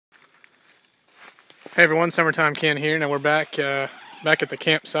Hey everyone, Summertime Ken here. Now we're back at the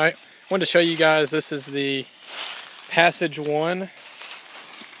campsite. I wanted to show you guys, this is the Passage 1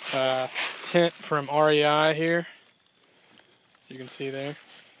 tent from REI here. You can see there.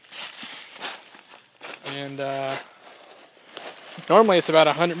 And normally it's about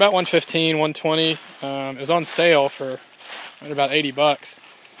about $115, $120. It was on sale for about $80,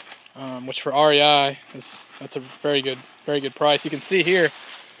 which for REI that's a very good price. You can see here.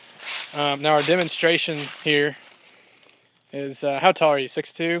 Now our demonstration here is, how tall are you,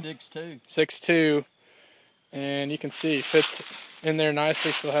 6'2"? 6'2". 6'2", and you can see it fits in there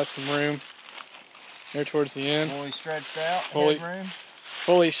nicely, still has some room there towards the end. Fully stretched out, headroom.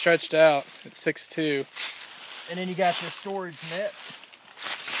 Fully stretched out at 6'2". And then you got this storage net.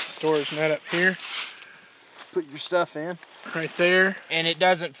 Storage net up here. Put your stuff in. Right there. And it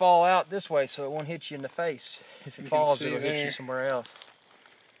doesn't fall out this way, so it won't hit you in the face. If it falls, it'll hit you somewhere else.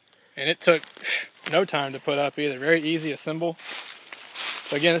 And it took no time to put up either. Very easy assemble.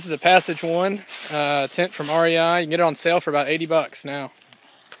 So again, this is the Passage 1 tent from REI. You can get it on sale for about $80 now.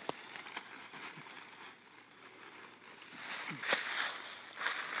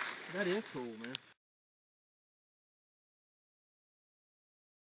 That is cool, man.